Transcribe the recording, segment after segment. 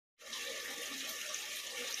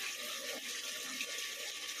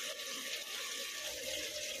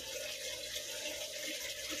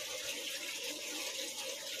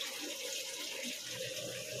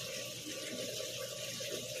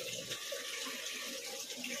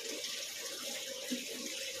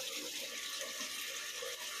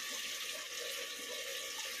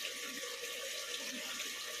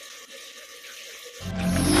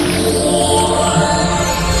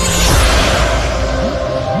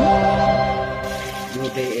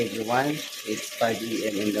everyone, it's 5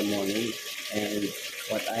 a.m. in the morning, and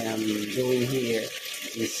what I am doing here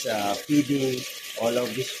is feeding all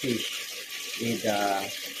of these fish with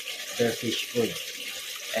their fish food.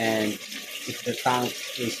 And if the tank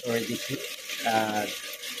is already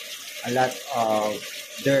a lot of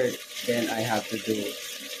dirt, then I have to do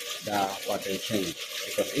the water change,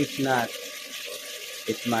 because if not,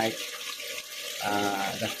 it might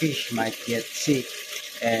the fish might get sick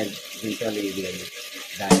and eventually will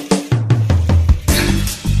die.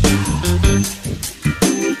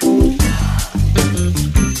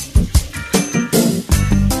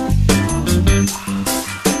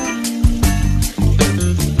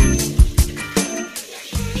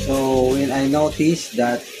 So when I notice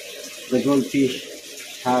that the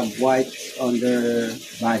goldfish have white on their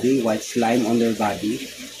body, white slime on their body,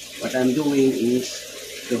 what I'm doing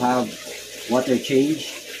is to have water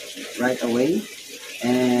change right away,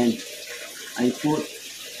 and I put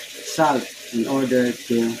salt in order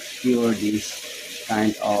to cure this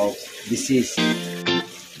kind of disease.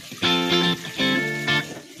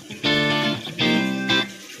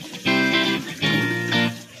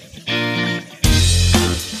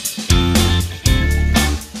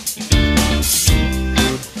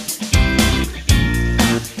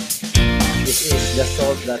 This is the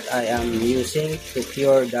salt that I am using to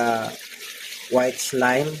cure the white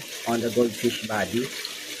slime on the goldfish body.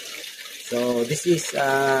 So this is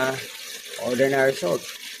ordinary salt.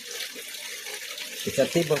 It's a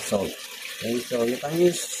table salt. Okay, so you can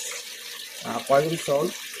use aquarium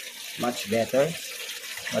salt, much better.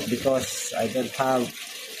 But because I don't have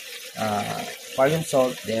aquarium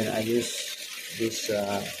salt, then I use this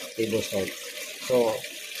table salt. So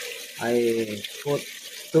I put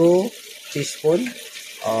 2 teaspoons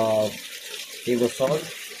of table salt,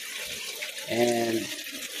 and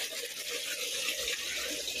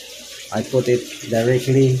I put it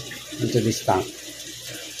directly into this tank.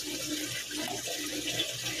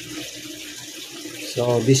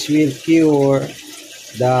 So this will cure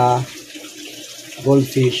the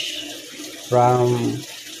goldfish from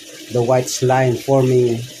the white slime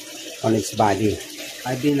forming on its body.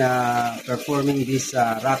 I've been performing this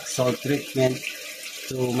rock salt treatment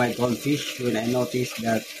to my goldfish when I noticed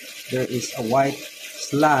that there is a white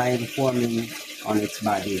slime forming on its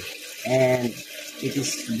body, and it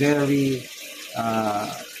is very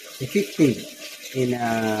effective in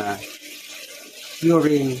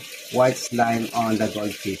curing white slime on the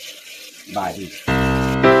goldfish body.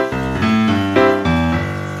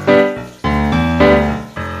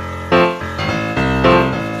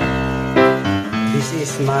 This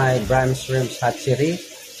is my brine shrimp hatchery,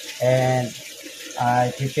 and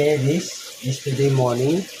I prepared this yesterday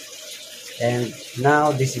morning, and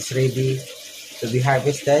now this is ready to be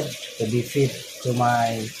harvested, to be fed to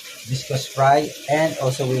my viscous fry, and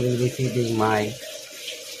also we will be feeding my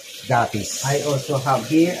guppies. I also have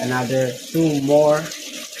here another 2 more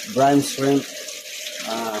brine shrimp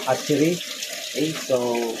hatchery. Okay,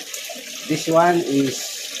 so this one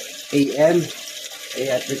is AM.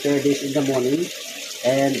 Okay, I prepared this in the morning,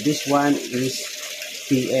 and this one is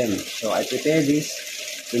PM. So I prepare this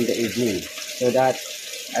in the evening so that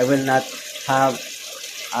I will not have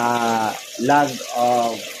a lot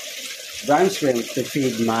of brine shrimp to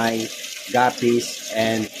feed my guppies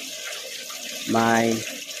and my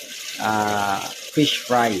fish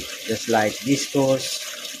fry, just like viscous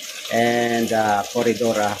and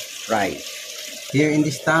corridora fry. Here in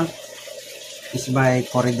this tank is my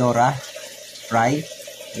corridora fry.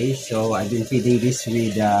 Okay, so I've been feeding this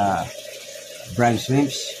with brine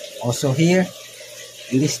shrimps. Also here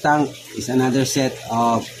in this tank is another set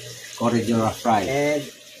of corridora fry, and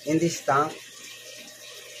in this tank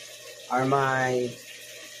are my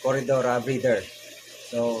corridora breeder.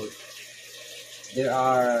 So there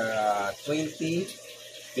are 20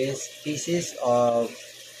 pieces of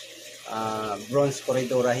bronze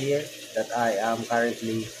corridora here that I am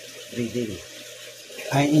currently breeding.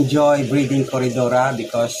 I enjoy breeding corridora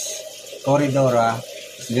because corridora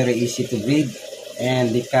is very easy to breed, and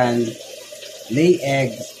they can lay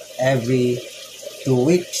eggs every 2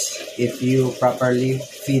 weeks if you properly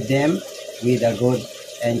feed them with a good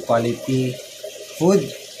and quality food.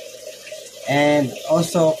 And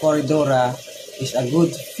also corridora is a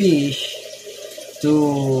good fish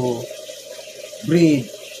to breed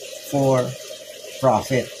for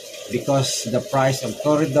profit, because the price of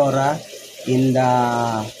corridora in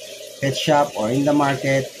the pet shop or in the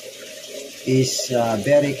market is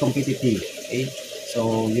very competitive. Okay?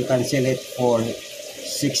 So you can sell it for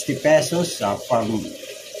 60 pesos, from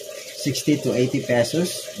 60 to 80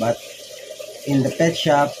 pesos, but in the pet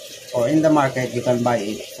shop or in the market you can buy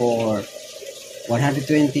it for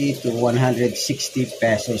 120 to 160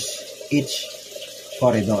 pesos each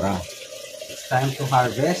corridora. It's time to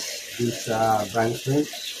harvest these brine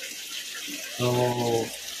shrimps. So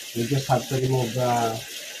we just have to remove the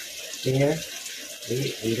hair,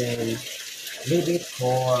 okay, and then leave it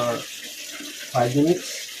for 5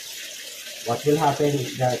 minutes. What will happen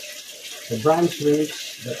is that the brine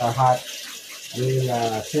shrimps that are hot will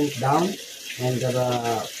sink down, and the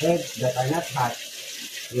eggs that are not hot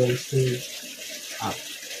will stay up.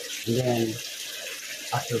 And then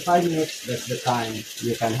after 5 minutes, that's the time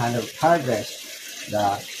you can harvest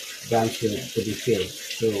the brine shrimp to be filled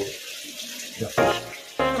to the fish.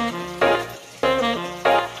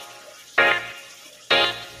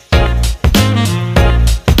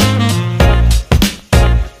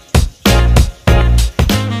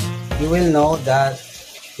 You will know that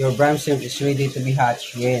your brine shrimp is ready to be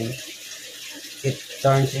hatched when it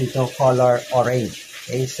turns into color orange.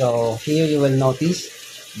 Okay, so here you will notice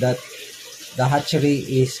that the hatchery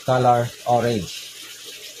is color orange.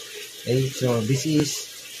 Okay, so this is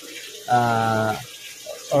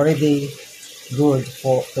already good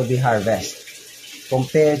for to be harvested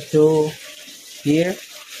compared to here.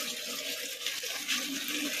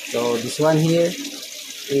 So this one here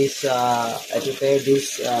is I prepared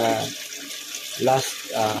this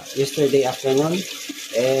yesterday afternoon,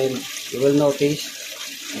 and you will notice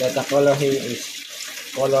that the color here is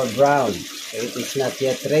color brown, so it is not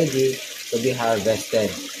yet ready to be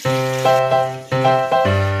harvested.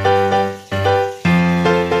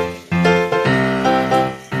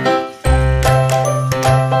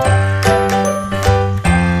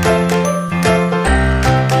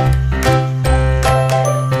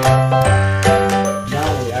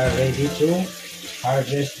 Now we are ready to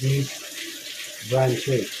harvest these brine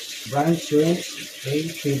shrimps. Brine shrimps, okay,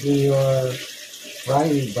 feeding your fry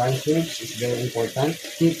with brine shrimps is very important.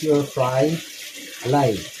 Keep your fry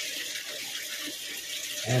alive.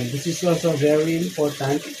 And this is also very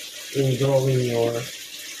important in growing your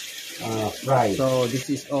fry. So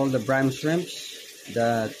this is all the brine shrimps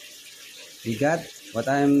that we got. What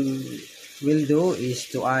I will do is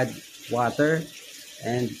to add water,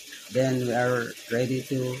 and then we are ready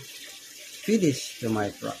to feed this to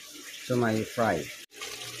my fry.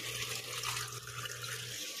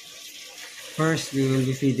 First, we will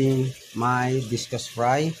be feeding my discus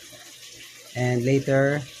fry, and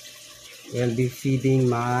later we'll be feeding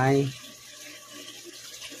my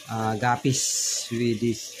guppies with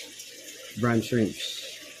these brine shrimps.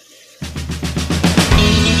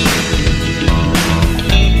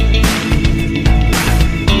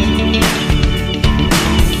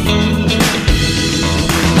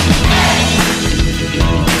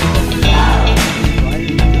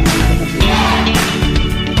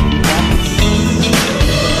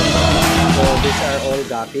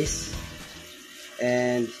 Guppies,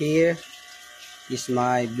 and here is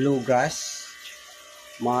my bluegrass,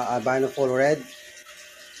 my albino full red,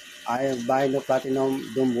 albino platinum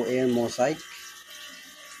Dumbo Air mosaic,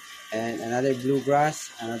 and another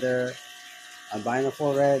bluegrass, another albino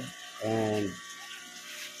full red, and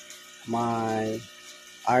my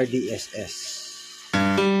RDSS.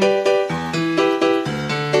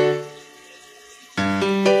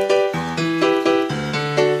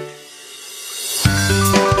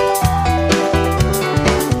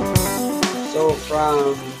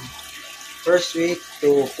 From first week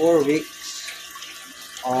to 4 weeks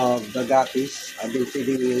of the guppies, I've been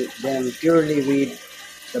feeding them purely with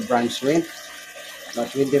the brine shrimp.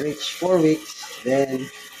 But when they reach 4 weeks, then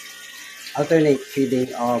alternate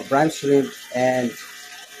feeding of brine shrimp and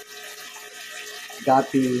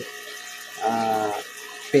guppy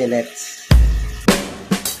pellets.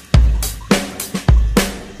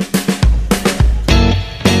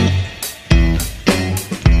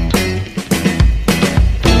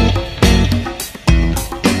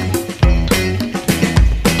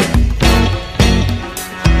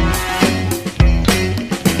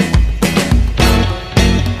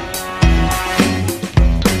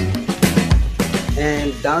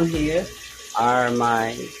 Down here are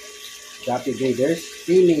my guppy breeders,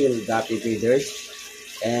 female guppy breeders,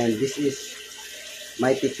 and this is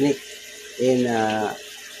my technique in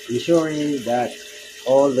ensuring that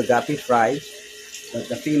all the guppy fry that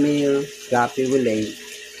the female guppy will lay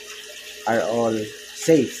are all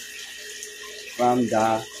safe from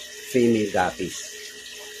the female guppies.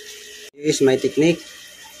 Here is my technique.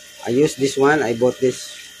 I use this one. I bought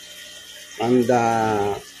this from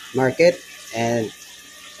the market, and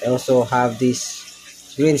I also have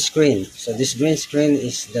this green screen. So this green screen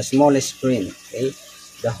is the smallest screen. Okay,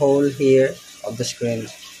 the hole here of the screen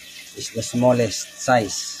is the smallest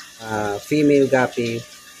size. Female guppy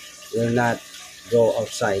will not go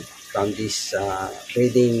outside from this uh,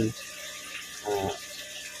 breeding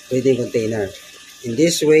container. In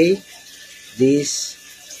this way, this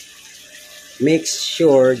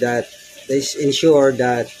ensure that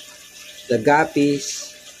the guppies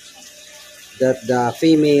that the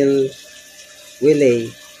female will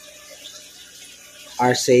lay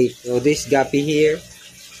are safe. So this guppy here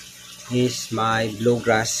is my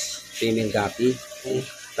bluegrass female guppy, okay?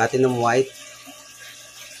 Platinum white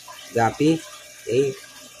guppy. Okay,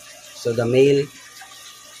 so the male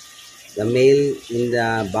in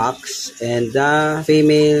the box and the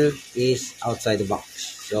female is outside the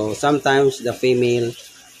box. So sometimes the female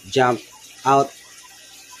jump out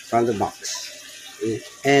from the box. Okay?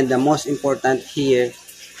 And the most important here,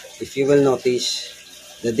 if you will notice,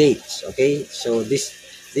 the dates. Okay, so this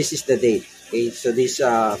is the date. Okay, so this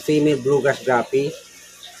female bluegrass guppy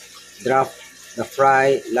dropped the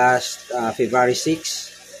fry last February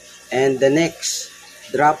 6, and the next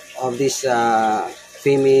drop of this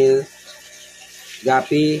female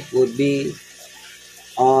guppy would be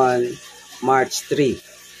on March 3.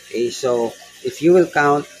 Okay, so if you will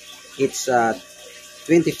count, it's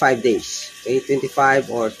 25 days. Okay,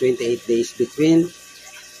 25 or 28 days between.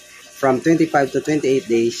 From 25 to 28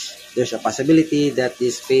 days, there's a possibility that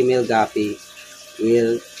this female guppy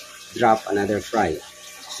will drop another fry.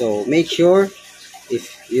 So make sure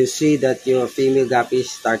if you see that your female guppy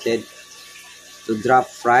started to drop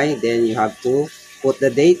fry, then you have to put the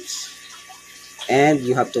dates and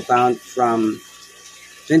you have to count from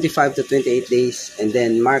 25 to 28 days and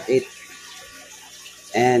then mark it,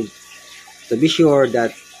 and to be sure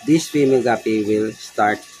that this female guppy will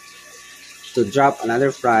start to drop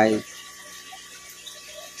another fry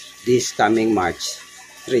this coming March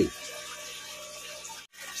 3.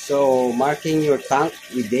 So marking your tank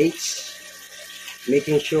with dates,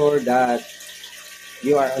 making sure that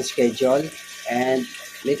you are on schedule, and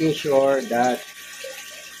making sure that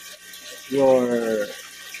your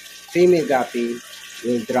female guppy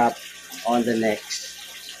will drop on the next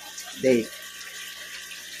date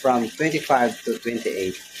from 25 to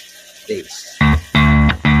 28 days.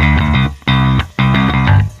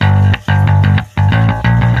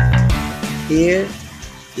 Here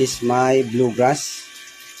is my bluegrass,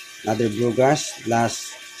 another bluegrass,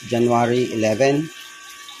 last January 11,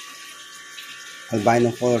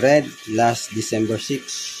 albino full red, last December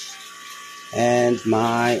 6, and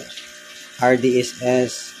my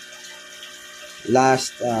RDSS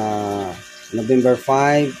last November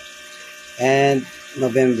 5 and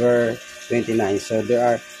November 29. So there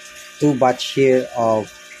are 2 batch here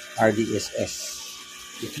of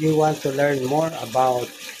RDSS. If you want to learn more about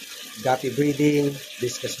guppy breeding,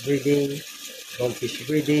 discus breeding, goldfish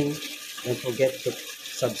breeding, don't forget to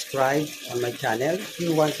subscribe on my channel. If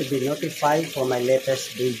you want to be notified for my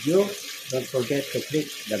latest video, don't forget to click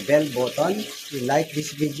the bell button. If you like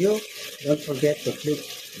this video, don't forget to click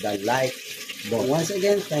the like button. Once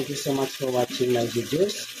again, thank you so much for watching my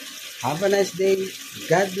videos. Have a nice day.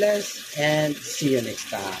 God bless and see you next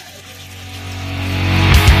time.